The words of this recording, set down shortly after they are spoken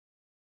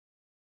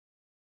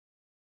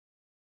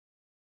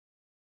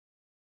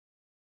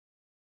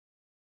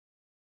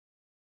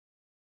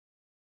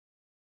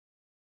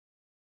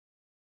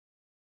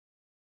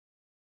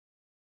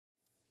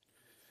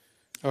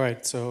All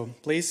right, so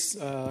please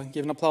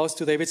give an applause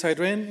to David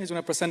Sidrane. He's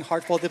going to present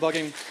Hardfault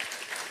debugging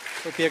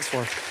for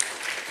PX4.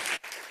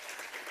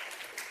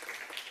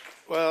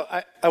 Well,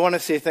 I want to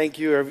say thank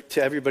you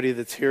to everybody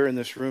that's here in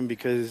this room,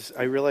 because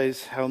I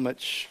realize how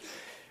much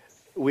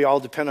we all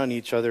depend on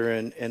each other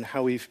and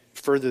how we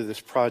further this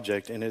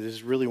project, and it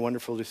is really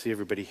wonderful to see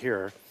everybody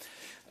here.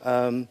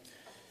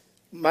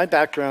 My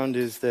background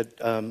is that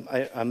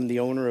I'm the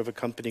owner of a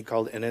company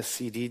called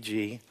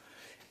NSCDG,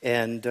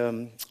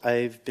 and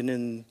I've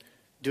been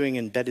doing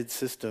embedded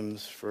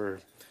systems for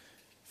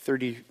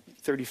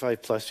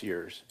 35 plus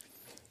years.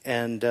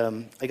 And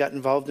I got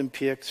involved in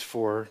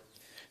PX4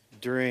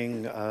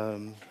 during,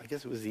 I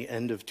guess it was the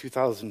end of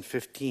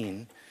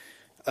 2015,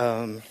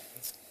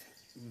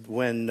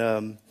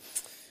 when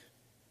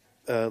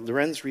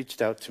Lorenz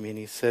reached out to me and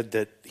he said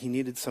that he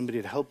needed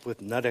somebody to help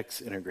with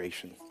NutX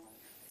integration.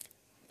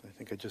 I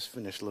think I just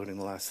finished loading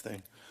the last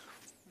thing.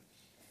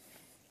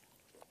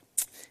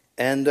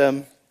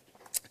 And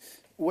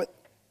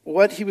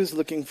what he was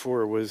looking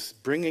for was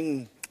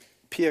bringing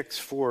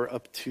PX4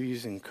 up to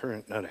using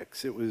current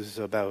NutX. It was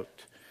about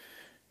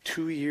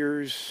 2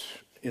 years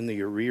in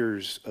the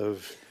arrears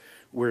of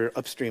where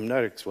upstream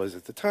NutX was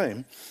at the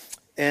time.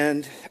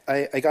 And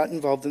I got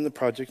involved in the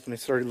project and I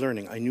started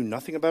learning. I knew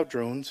nothing about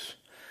drones.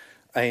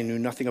 I knew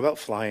nothing about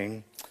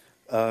flying.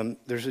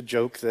 There's a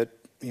joke that,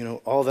 you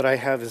know, all that I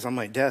have is on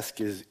my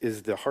desk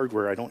is the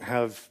hardware. I don't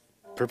have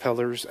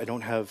propellers. I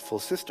don't have full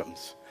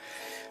systems.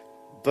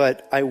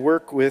 But I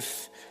work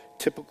with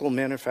typical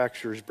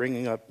manufacturers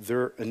bringing up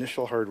their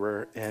initial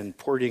hardware and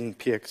porting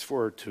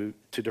PX4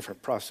 to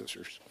different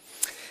processors.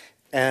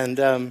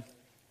 And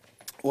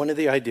one of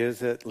the ideas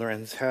that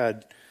Lorenz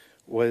had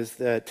was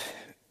that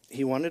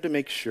he wanted to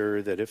make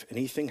sure that if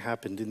anything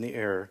happened in the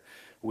air,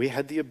 we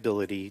had the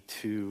ability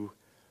to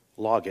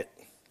log it.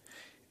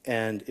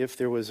 And if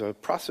there was a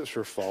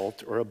processor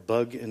fault or a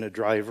bug in a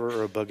driver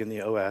or a bug in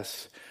the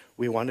OS,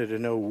 we wanted to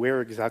know where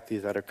exactly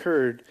that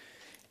occurred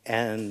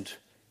and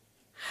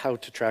how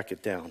to track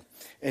it down.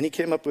 And he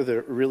came up with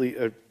a really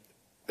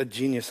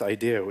genius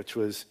idea, which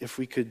was if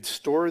we could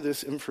store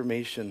this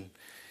information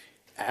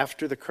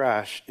after the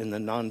crash in the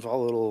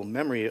non-volatile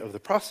memory of the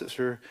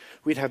processor,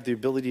 we'd have the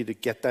ability to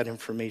get that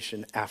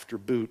information after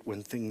boot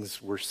when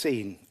things were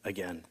sane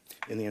again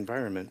in the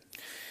environment.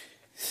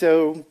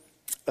 So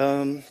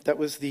that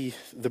was the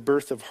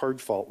birth of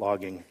Hardfault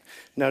logging.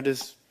 Now,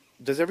 does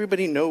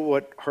everybody know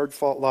what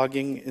Hardfault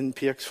logging in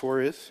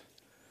PX4 is?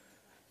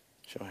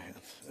 Show of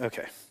hands.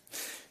 Okay.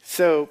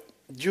 So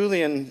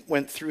Julian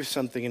went through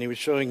something and he was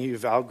showing you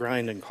val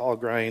grind and call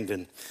grind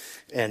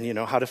and you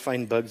know how to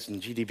find bugs in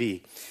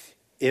GDB.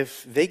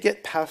 If they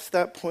get past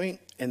that point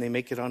and they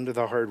make it onto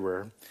the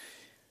hardware,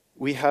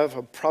 we have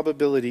a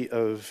probability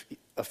of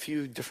a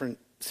few different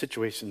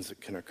situations that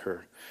can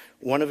occur.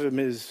 One of them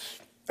is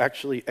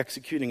actually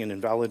executing an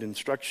invalid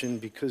instruction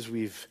because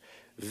we've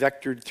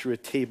vectored through a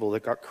table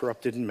that got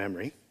corrupted in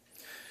memory.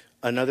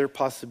 Another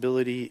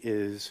possibility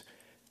is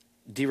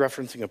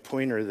dereferencing a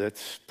pointer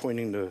that's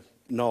pointing to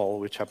null,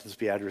 which happens to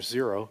be address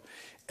 0,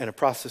 and a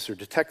processor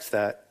detects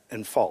that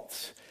and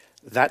faults.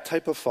 That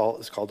type of fault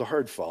is called a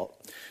hard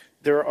fault.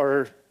 There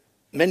are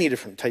many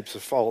different types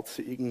of faults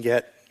that you can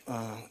get.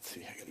 Let's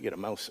see, I gotta get a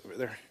mouse over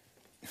there.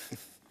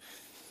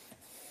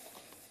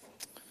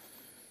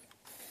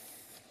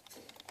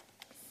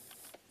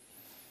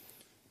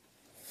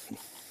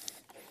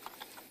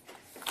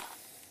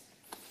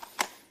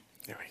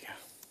 There we go.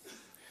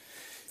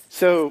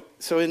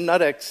 So in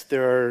NutX,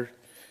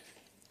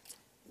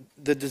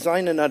 the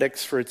design of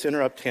NutX for its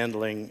interrupt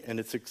handling and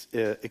its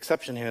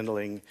exception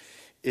handling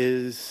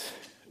is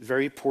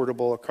very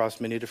portable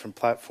across many different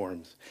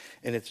platforms,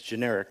 and it's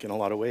generic in a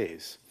lot of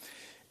ways.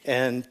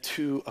 And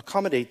to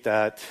accommodate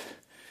that,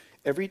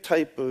 every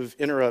type of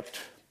interrupt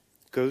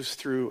goes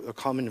through a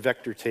common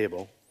vector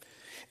table,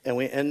 and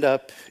we end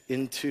up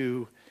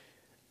into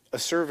a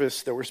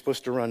service that we're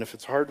supposed to run. If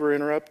it's a hardware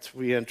interrupt,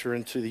 we enter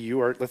into the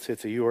UART. Let's say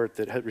it's a UART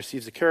that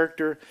receives a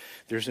character.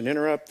 There's an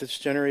interrupt that's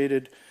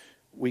generated.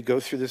 We go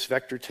through this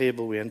vector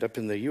table. We end up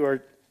in the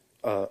UART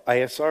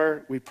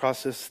ISR. We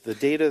process the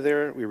data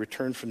there. We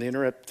return from the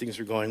interrupt. Things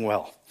are going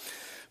well.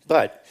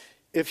 But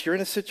if you're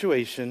in a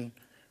situation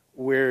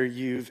where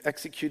you've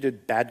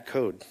executed bad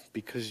code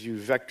because you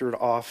vectored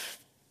off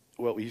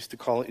what we used to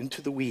call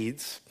into the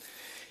weeds,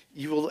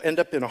 you will end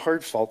up in a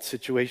hard fault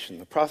situation.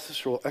 The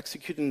processor will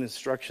execute an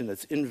instruction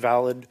that's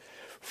invalid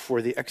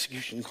for the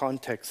execution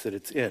context that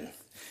it's in.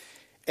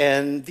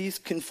 And these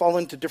can fall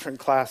into different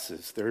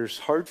classes. There's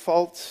hard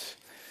faults,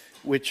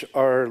 which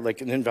are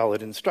like an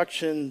invalid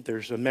instruction.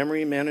 There's a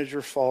memory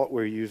manager fault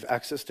where you've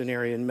accessed an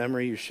area in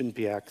memory you shouldn't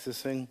be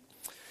accessing.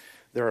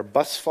 There are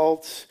bus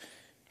faults.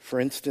 For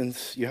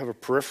instance, you have a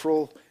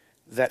peripheral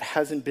that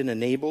hasn't been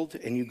enabled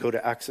and you go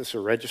to access a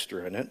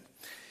register in it.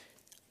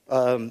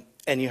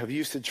 And you have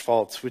usage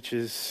faults, which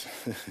is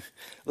a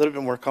little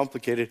bit more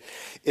complicated.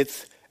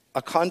 It's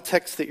a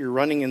context that you're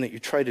running in that you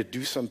try to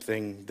do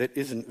something that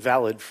isn't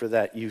valid for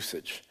that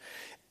usage.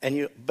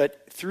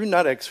 But through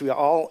NutX, we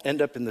all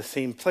end up in the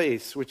same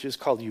place, which is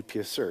called UP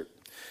assert.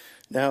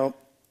 Now,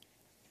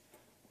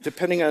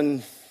 depending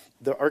on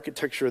the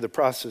architecture of the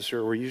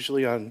processor, we're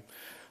usually on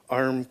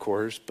ARM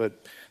cores,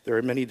 but there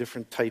are many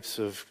different types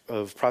of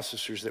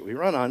processors that we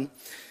run on.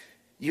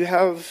 You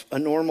have a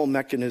normal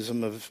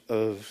mechanism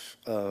of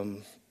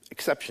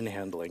exception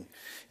handling.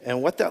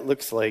 And what that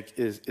looks like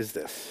is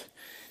this.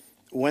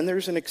 When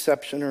there's an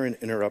exception or an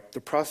interrupt,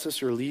 the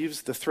processor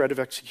leaves the thread of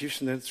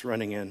execution that it's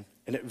running in,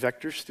 and it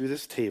vectors through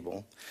this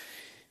table.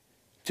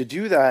 To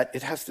do that,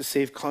 it has to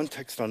save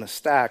context on a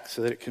stack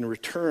so that it can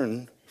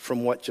return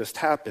from what just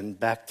happened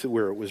back to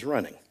where it was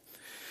running.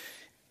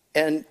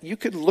 And you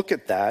could look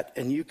at that,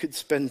 and you could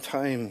spend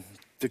time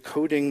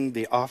decoding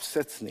the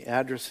offsets and the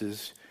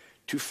addresses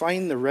to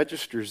find the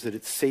registers that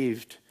it's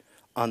saved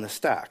on the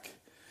stack.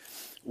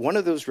 One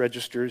of those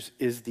registers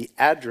is the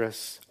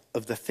address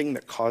of the thing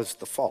that caused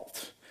the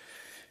fault.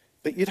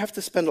 But you'd have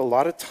to spend a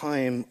lot of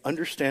time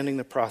understanding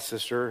the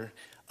processor,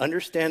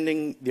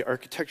 understanding the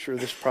architecture of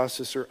this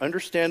processor,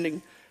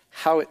 understanding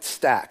how it's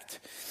stacked.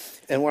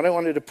 And what I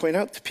wanted to point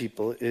out to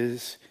people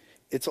is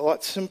it's a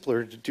lot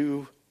simpler to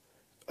do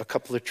a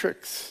couple of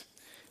tricks.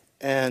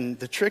 And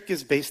the trick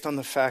is based on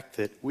the fact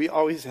that we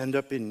always end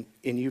up in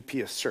UP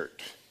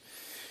assert.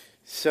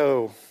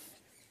 So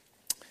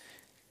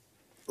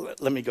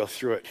let me go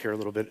through it here a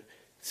little bit.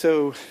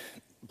 So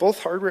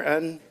both hardware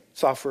and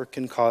software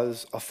can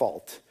cause a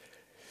fault.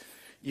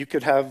 You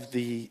could have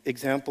the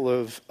example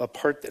of a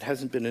part that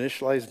hasn't been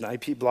initialized, an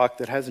IP block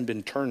that hasn't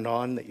been turned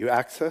on that you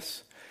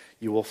access,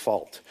 you will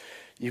fault.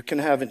 You can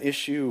have an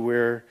issue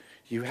where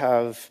you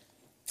have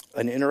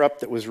an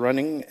interrupt that was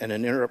running and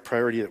an interrupt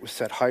priority that was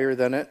set higher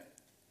than it.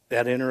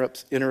 That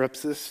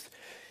interrupts this.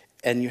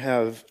 And you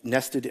have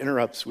nested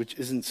interrupts, which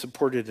isn't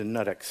supported in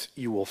NUTX,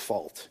 you will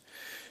fault.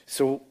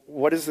 So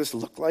what does this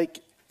look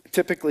like?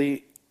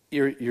 Typically,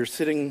 you're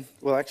sitting,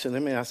 well, actually,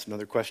 let me ask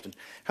another question.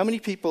 How many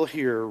people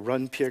here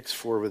run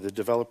PX4 with a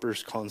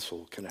developer's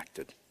console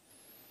connected?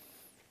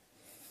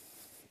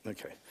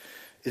 Okay.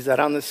 Is that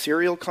on the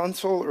serial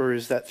console, or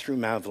is that through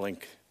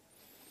Mavlink?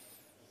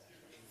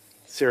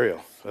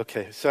 Serial,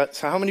 okay. So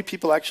how many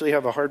people actually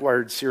have a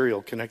hardwired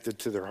serial connected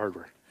to their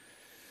hardware?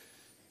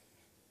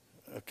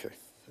 Okay,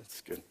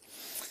 that's good.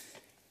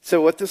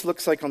 So what this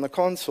looks like on the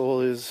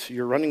console is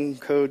you're running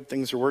code,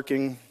 things are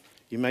working.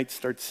 You might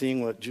start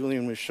seeing what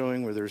Julian was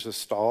showing where there's a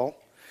stall,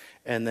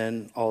 and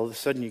then all of a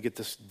sudden you get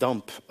this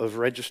dump of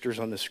registers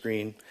on the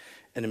screen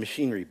and the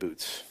machine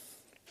reboots.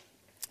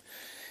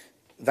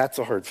 That's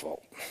a hard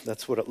fault.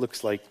 That's what it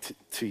looks like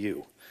to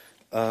you.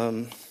 Let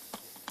me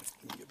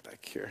get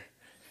back here.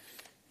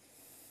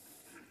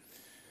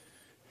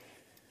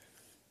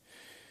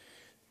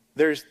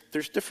 There's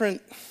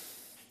different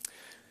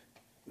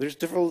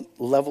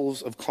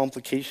levels of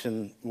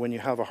complication when you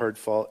have a hard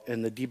fault,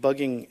 and the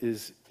debugging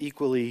is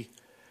equally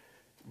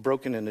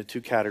broken into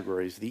two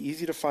categories, the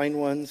easy to find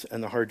ones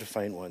and the hard to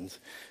find ones.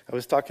 I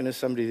was talking to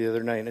somebody the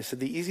other night, and I said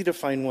the easy to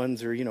find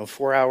ones are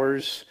 4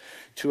 hours,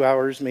 2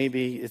 hours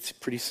maybe. It's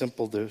pretty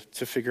simple to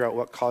figure out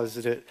what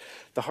caused it.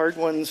 The hard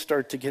ones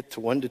start to get to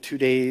 1 to 2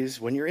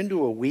 days. When you're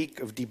into a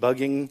week of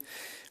debugging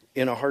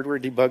in a hardware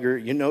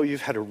debugger, you know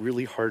you've had a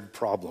really hard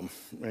problem,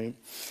 right?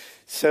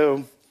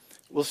 So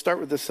we'll start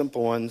with the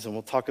simple ones, and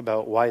we'll talk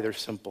about why they're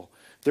simple.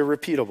 They're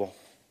repeatable.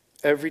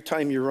 Every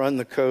time you run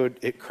the code,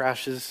 it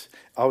crashes,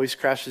 always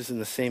crashes in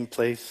the same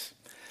place.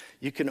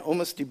 You can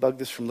almost debug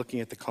this from looking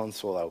at the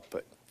console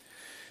output.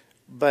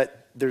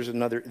 But there's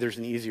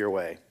an easier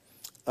way.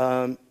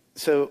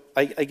 So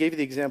I gave you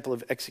the example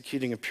of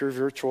executing a pure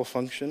virtual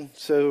function.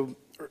 So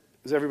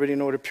does everybody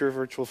know what a pure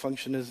virtual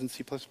function is in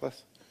C++?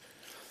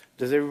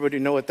 Does everybody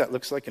know what that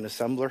looks like in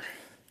assembler?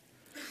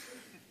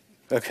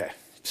 Okay.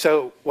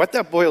 So what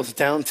that boils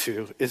down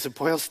to is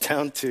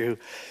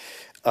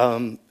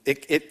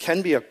it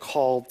can be a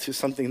call to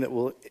something that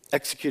will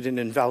execute an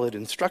invalid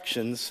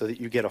instructions so that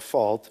you get a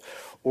fault,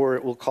 or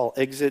it will call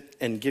exit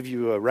and give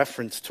you a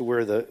reference to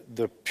where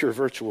the pure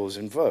virtual is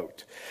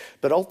invoked.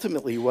 But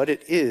ultimately what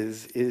it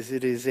is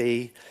it is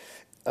and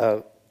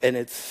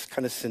it's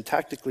kind of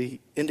syntactically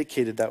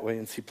indicated that way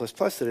in C++,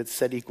 that it's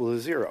set equal to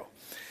 0.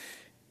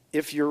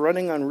 If you're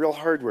running on real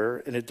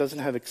hardware and it doesn't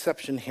have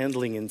exception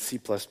handling in C++,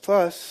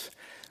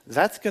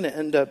 that's going to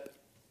end up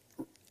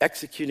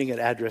executing at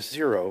address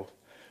 0,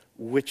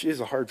 which is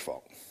a hard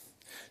fault.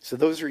 So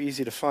those are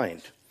easy to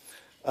find.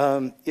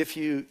 If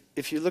you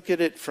look at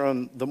it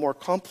from the more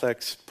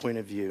complex point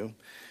of view,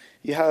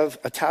 you have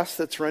a task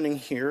that's running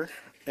here,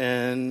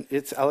 and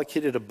it's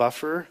allocated a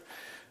buffer,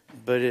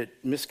 but it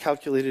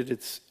miscalculated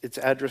its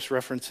address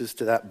references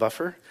to that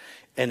buffer,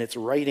 and it's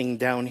writing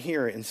down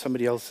here in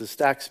somebody else's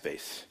stack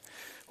space.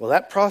 Well,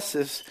 that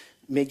process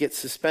may get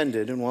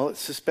suspended, and while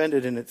it's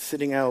suspended and it's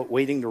sitting out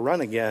waiting to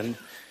run again,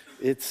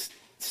 its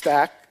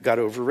stack got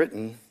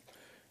overwritten,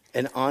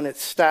 and on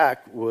its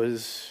stack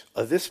was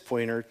a this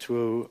pointer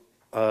to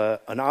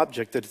an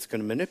object that it's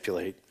going to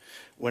manipulate.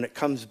 When it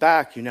comes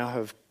back, you now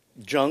have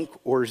junk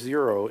or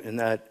 0 in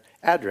that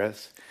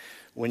address.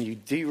 When you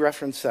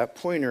dereference that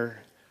pointer,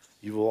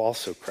 you will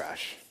also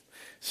crash.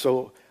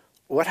 So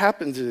what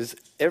happens is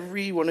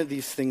every one of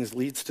these things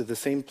leads to the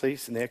same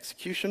place in the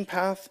execution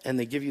path, and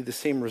they give you the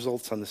same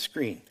results on the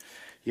screen.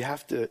 You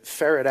have to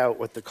ferret out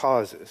what the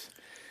cause is.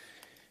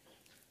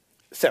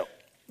 So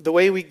the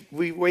way we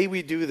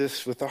do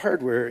this with the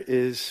hardware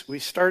is we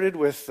started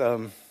with,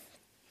 when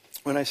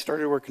I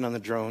started working on the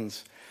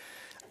drones,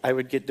 I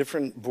would get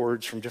different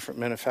boards from different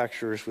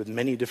manufacturers with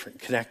many different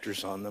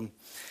connectors on them.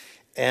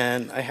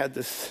 And I had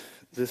this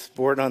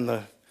board on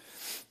the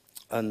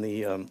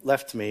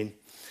left main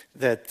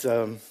that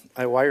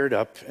I wired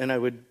up, and I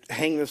would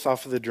hang this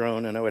off of the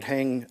drone, and I would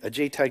hang a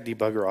JTAG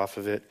debugger off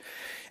of it,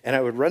 and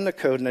I would run the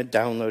code, and I'd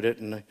download it,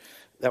 and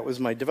that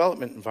was my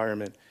development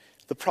environment.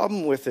 The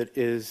problem with it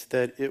is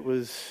that it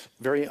was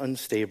very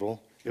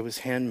unstable. It was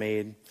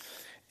handmade,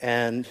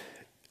 and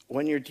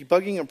when you're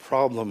debugging a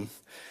problem,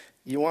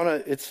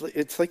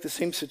 it's like the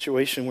same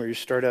situation where you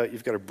start out,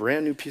 you've got a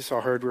brand new piece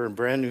of hardware and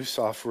brand new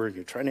software, and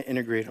you're trying to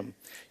integrate them.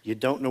 You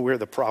don't know where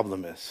the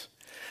problem is.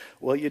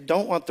 Well, you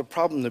don't want the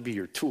problem to be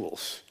your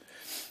tools.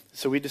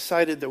 So we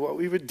decided that what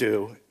we would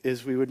do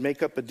is we would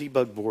make up a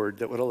debug board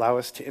that would allow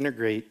us to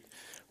integrate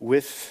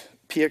with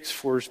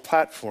PX4's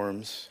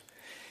platforms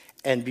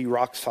and be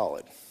rock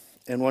solid.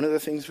 And one of the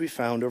things we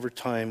found over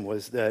time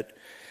was that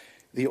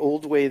the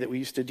old way that we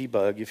used to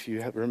debug, if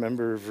you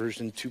remember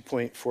version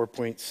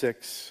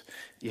 2.4.6,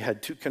 you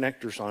had two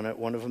connectors on it,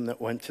 one of them that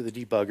went to the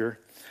debugger,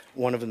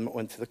 one of them that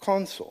went to the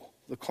console.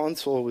 The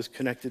console was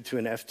connected to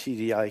an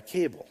FTDI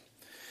cable.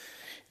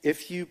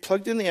 If you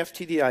plugged in the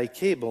FTDI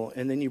cable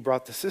and then you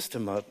brought the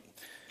system up,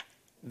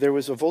 there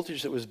was a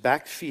voltage that was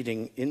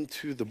backfeeding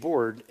into the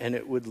board, and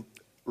it would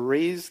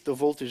raise the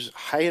voltage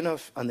high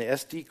enough on the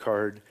SD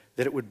card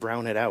that it would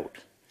brown it out.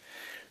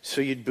 So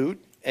you'd boot,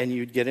 and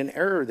you'd get an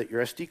error that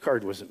your SD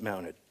card wasn't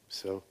mounted.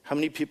 So how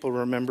many people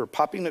remember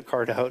popping the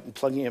card out and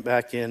plugging it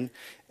back in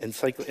and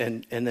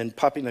then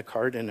popping the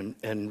card in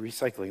and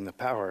recycling the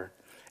power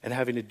and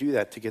having to do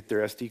that to get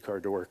their SD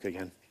card to work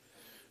again?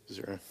 Is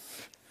there a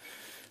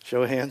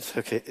show of hands?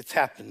 Okay, it's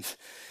happened.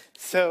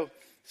 So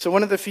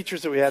one of the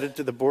features that we added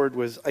to the board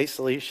was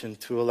isolation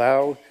to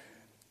allow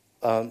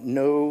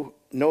no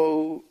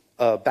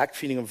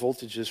backfeeding of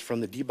voltages from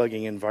the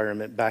debugging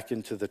environment back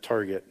into the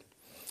target.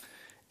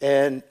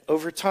 And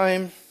over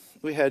time,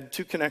 we had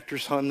two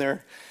connectors on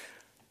there.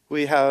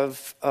 We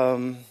have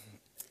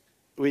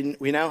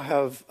we now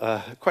have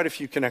quite a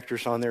few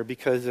connectors on there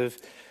because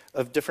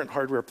of different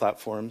hardware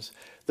platforms.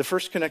 The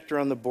first connector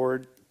on the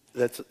board,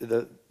 that's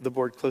the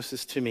board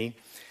closest to me,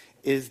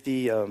 is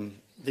the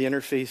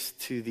interface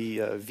to the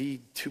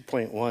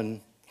V2.1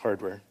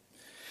 hardware.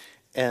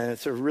 And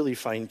it's a really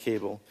fine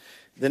cable.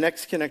 The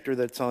next connector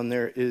that's on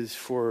there is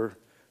for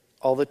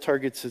all the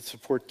targets that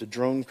support the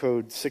drone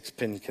code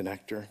 6-pin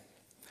connector.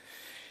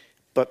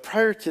 But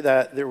prior to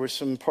that, there were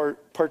some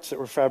parts that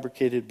were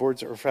fabricated,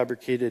 boards that were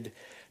fabricated,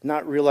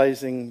 not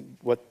realizing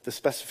what the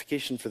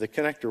specification for the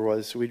connector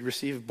was. So we'd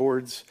receive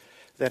boards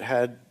that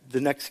had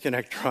the next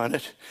connector on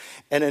it.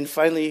 And then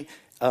finally,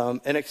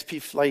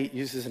 NXP Flight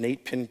uses an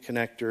 8-pin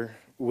connector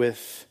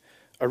with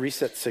a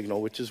reset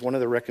signal, which is one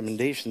of the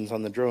recommendations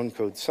on the drone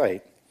code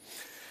site.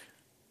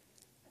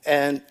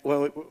 And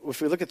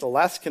if we look at the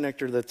last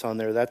connector that's on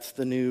there, that's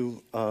the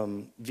new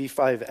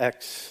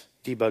V5X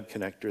debug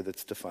connector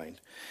that's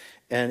defined.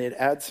 And it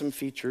adds some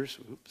features,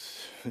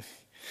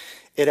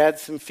 it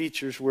adds some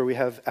features where we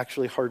have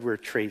actually hardware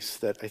trace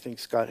that I think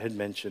Scott had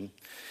mentioned,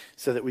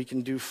 so that we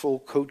can do full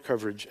code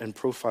coverage and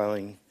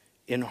profiling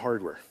in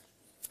hardware.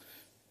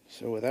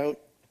 So without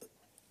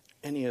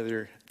any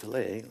other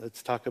delay,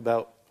 let's talk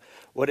about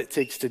what it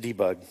takes to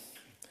debug.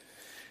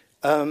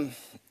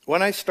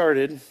 When I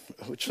started,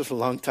 which was a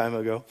long time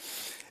ago,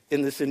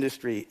 in this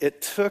industry,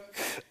 it took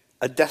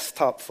a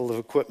desktop full of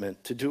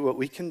equipment to do what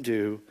we can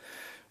do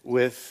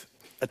with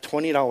a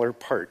 $20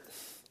 part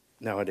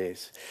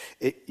nowadays.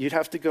 You'd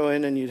have to go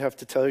in and you'd have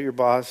to tell your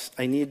boss,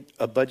 I need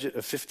a budget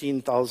of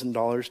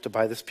 $15,000 to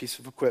buy this piece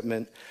of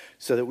equipment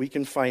so that we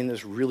can find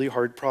this really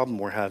hard problem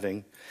we're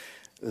having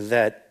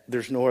that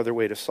there's no other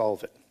way to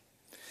solve it.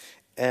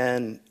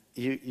 And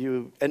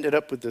you ended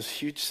up with this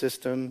huge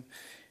system.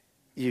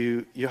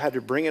 You had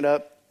to bring it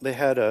up. They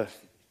had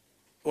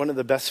one of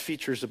the best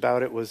features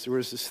about it was there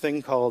was this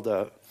thing called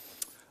a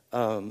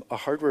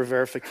hardware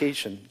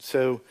verification.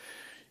 So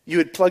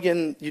you'd plug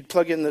in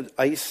the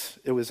ICE.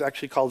 It was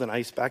actually called an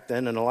ICE back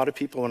then, and a lot of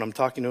people, when I'm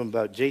talking to them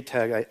about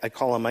JTAG, I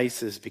call them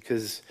ICEs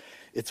because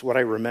it's what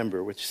I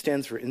remember, which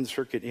stands for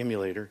in-circuit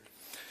emulator.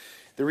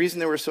 The reason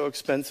they were so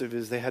expensive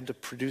is they had to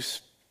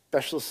produce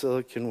special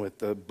silicon with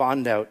the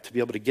bond out to be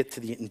able to get to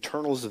the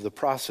internals of the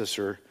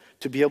processor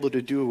to be able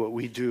to do what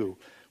we do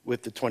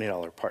with the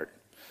 $20 part.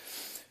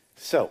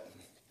 So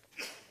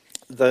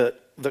the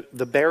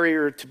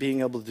barrier to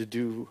being able to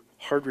do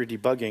hardware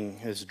debugging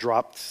has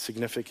dropped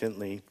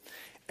significantly.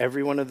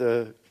 Every one of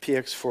the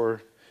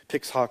PX4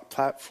 PixHawk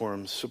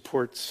platforms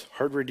supports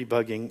hardware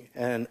debugging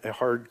and a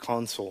hard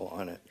console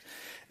on it.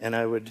 And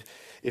I would,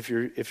 if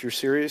you're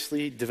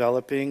seriously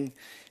developing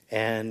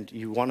and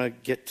you want to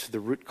get to the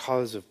root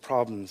cause of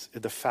problems,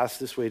 the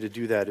fastest way to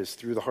do that is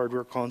through the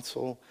hardware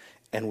console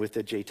and with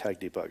the JTAG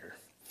debugger.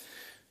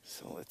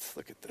 So let's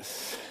look at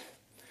this.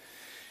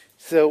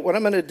 So what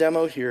I'm going to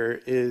demo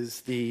here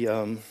is the, if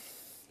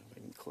I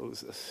can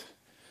close this.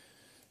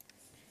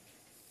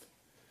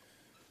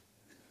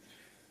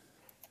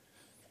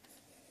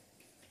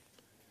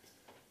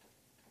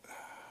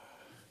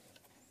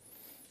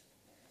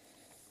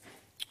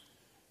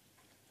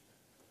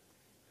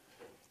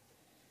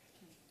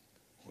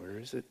 Where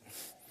is it?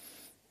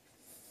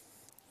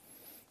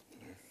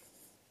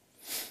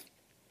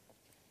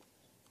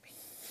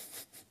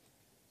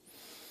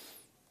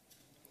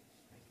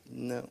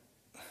 No.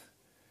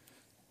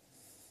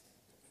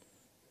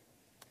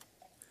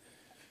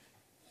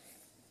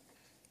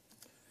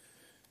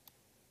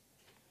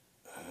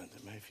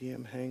 Did my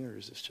VM hang, or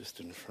is this just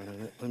in front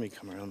of it? Let me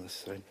come around this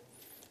side.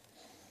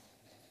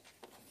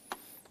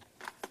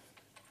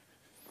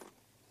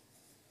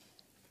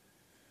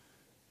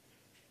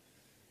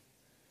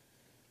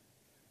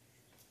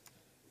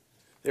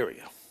 There we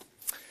go.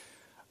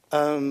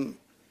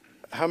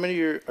 How many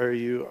are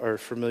you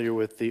familiar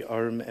with the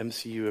ARM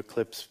MCU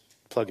Eclipse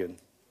plugin?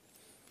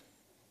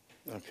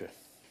 Okay,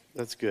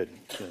 that's good.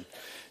 Good.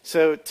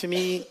 So to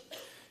me,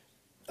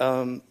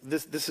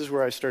 this is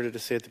where I started to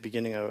say at the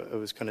beginning I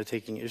was kind of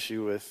taking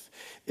issue with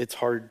it's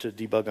hard to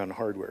debug on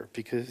hardware,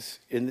 because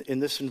in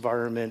this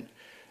environment,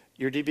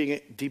 you're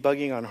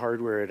debugging on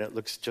hardware and it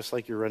looks just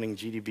like you're running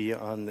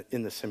GDB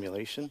in the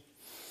simulation.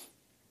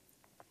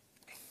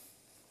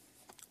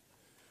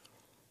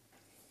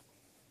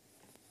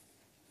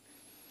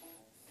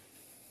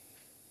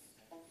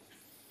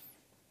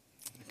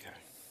 Okay.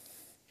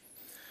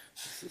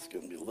 This is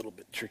going to be a little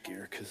bit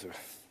trickier because of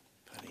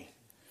honey.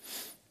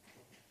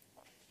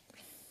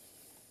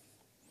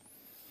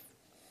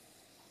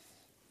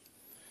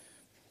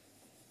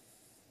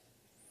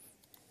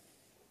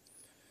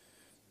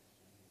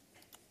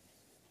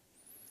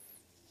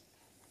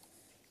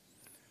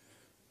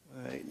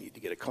 I need to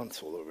get a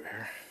console over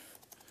here.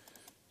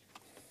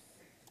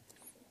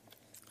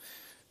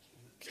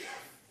 Okay.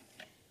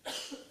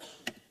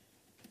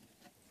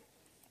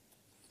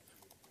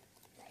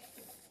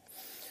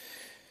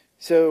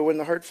 So when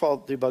the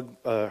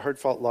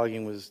Hardfault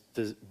logging was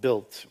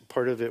built,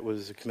 part of it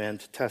was a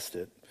command to test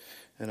it.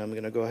 And I'm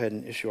going to go ahead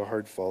and issue a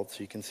Hardfault so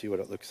you can see what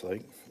it looks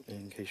like,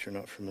 in case you're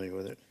not familiar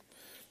with it.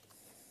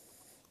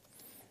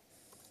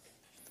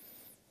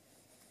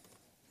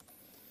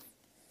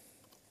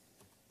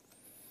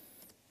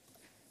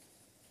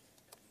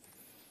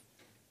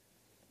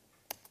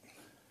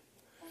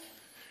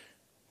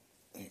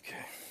 Okay.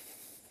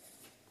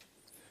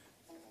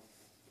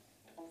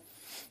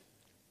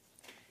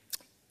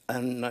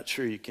 I'm not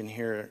sure you can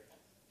hear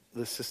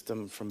the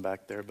system from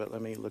back there, but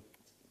let me look.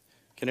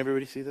 Can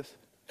everybody see this?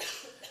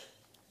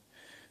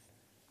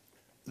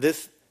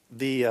 This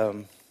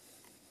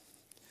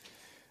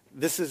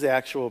is the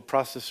actual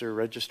processor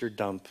register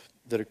dump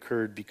that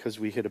occurred because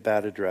we hit a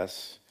bad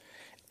address,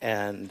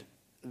 and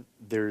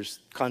there's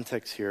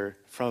context here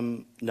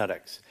from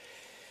NetX.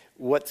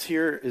 What's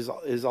here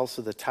is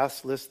also the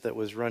task list that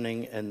was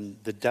running and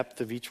the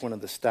depth of each one of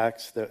the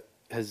stacks that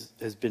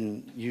has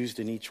been used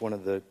in each one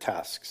of the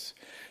tasks.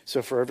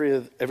 So for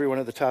every one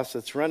of the tasks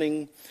that's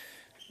running,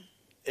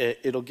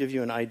 it'll give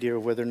you an idea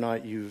of whether or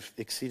not you've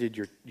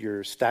exceeded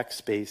your stack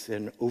space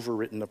and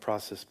overwritten the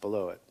process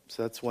below it.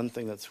 So that's one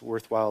thing that's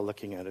worthwhile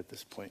looking at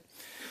this point.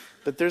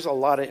 But there's a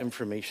lot of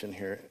information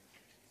here.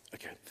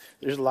 Okay,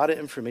 there's a lot of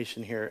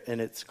information here,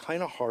 and it's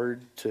kind of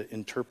hard to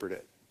interpret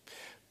it.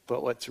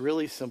 But what's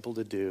really simple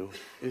to do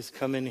is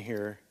come in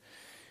here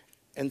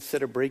and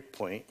set a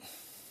breakpoint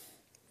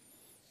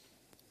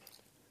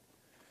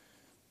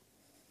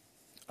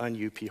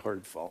on UP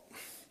Hardfault.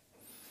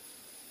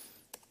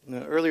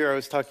 Now, earlier I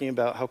was talking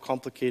about how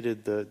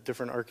complicated the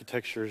different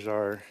architectures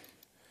are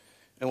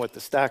and what the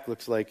stack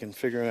looks like and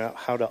figuring out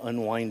how to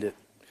unwind it.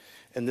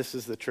 And this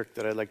is the trick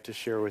that I'd like to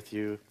share with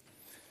you.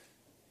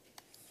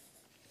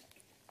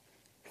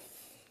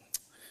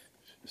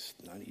 It's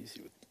not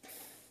easy with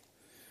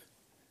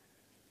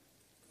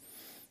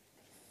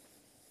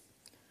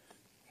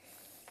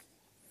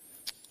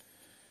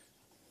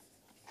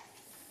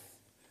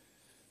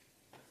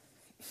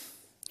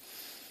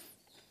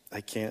I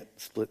can't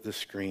split the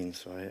screen,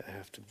 so I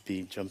have to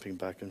be jumping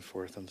back and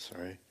forth. I'm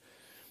sorry.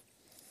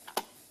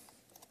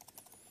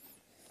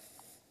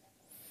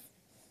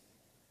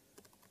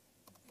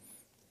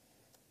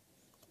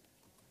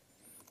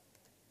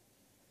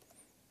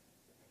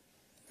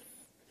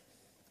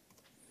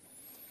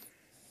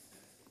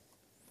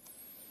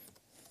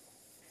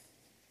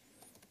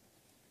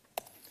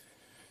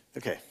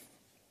 Okay.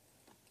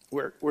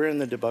 We're in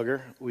the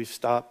debugger. We've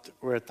stopped.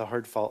 We're at the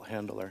Hardfault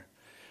handler.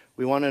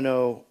 We want to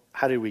know,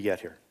 how did we get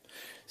here?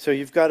 So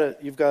you've got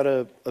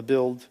a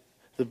build.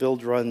 The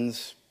build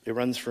runs. It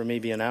runs for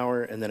maybe an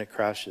hour, and then it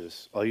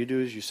crashes. All you do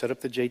is you set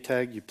up the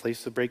JTAG, you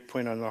place the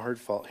breakpoint on the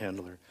Hardfault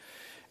handler,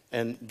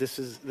 and this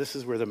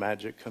is where the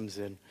magic comes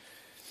in.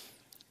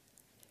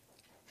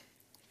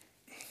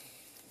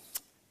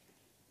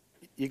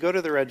 You go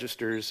to the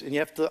registers, and you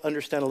have to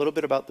understand a little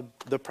bit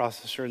about the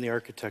processor and the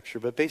architecture,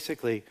 but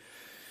basically,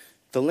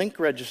 the link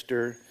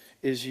register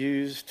is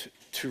used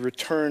to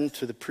return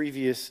to the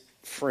previous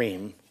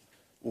frame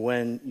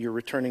when you're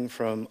returning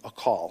from a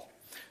call.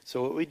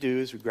 So what we do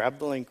is we grab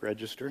the link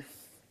register,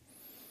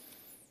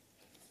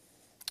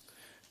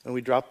 and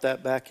we drop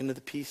that back into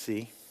the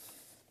PC.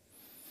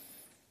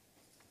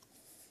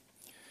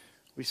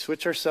 We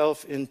switch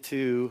ourselves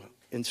into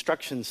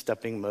instruction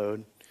stepping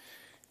mode,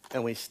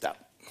 and we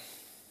step.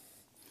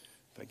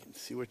 If I can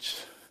see which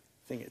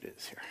thing it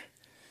is here.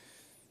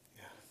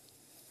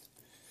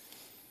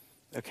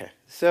 Yeah. Okay,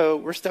 so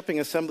we're stepping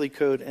assembly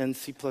code and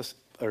C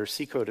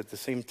code at the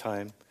same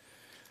time.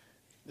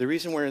 The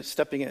reason we're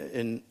stepping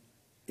in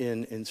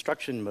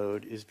instruction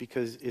mode is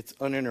because it's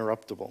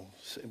uninterruptible.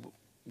 So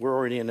we're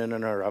already in an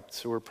interrupt,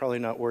 so we're probably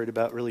not worried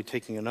about really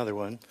taking another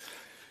one.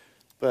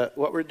 But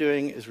what we're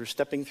doing is we're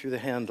stepping through the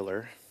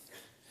handler,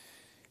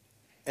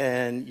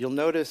 and you'll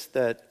notice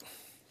that,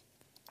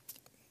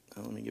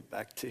 let me get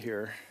back to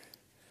here.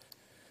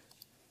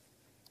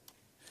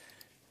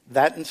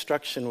 That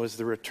instruction was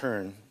the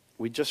return.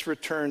 We just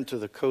returned to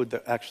the code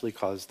that actually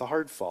caused the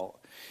hard fault.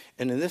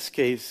 And in this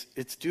case,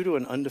 it's due to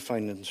an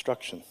undefined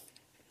instruction.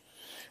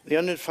 The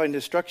undefined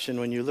instruction,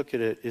 when you look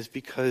at it, is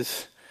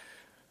because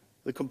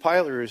the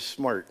compiler is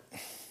smart.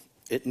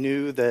 It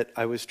knew that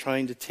I was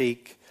trying to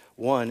take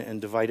 1 and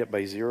divide it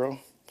by 0.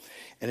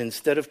 And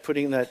instead of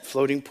putting that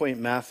floating point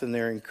math in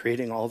there and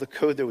creating all the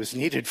code that was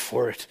needed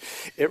for it,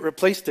 it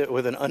replaced it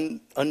with an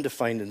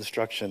undefined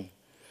instruction.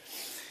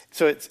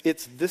 So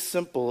it's this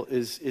simple,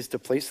 is to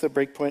place the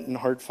breakpoint in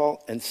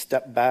Hardfault and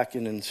step back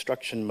in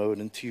instruction mode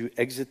until you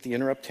exit the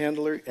interrupt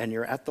handler and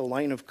you're at the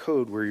line of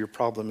code where your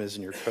problem is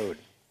in your code.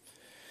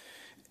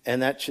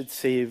 And that should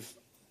save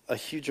a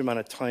huge amount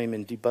of time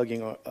in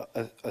debugging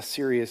a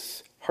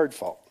serious hard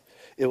fault.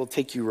 It will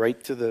take you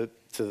right to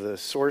the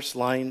source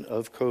line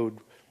of code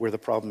where the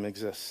problem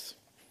exists.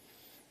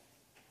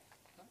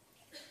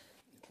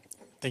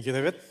 Thank you,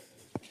 David.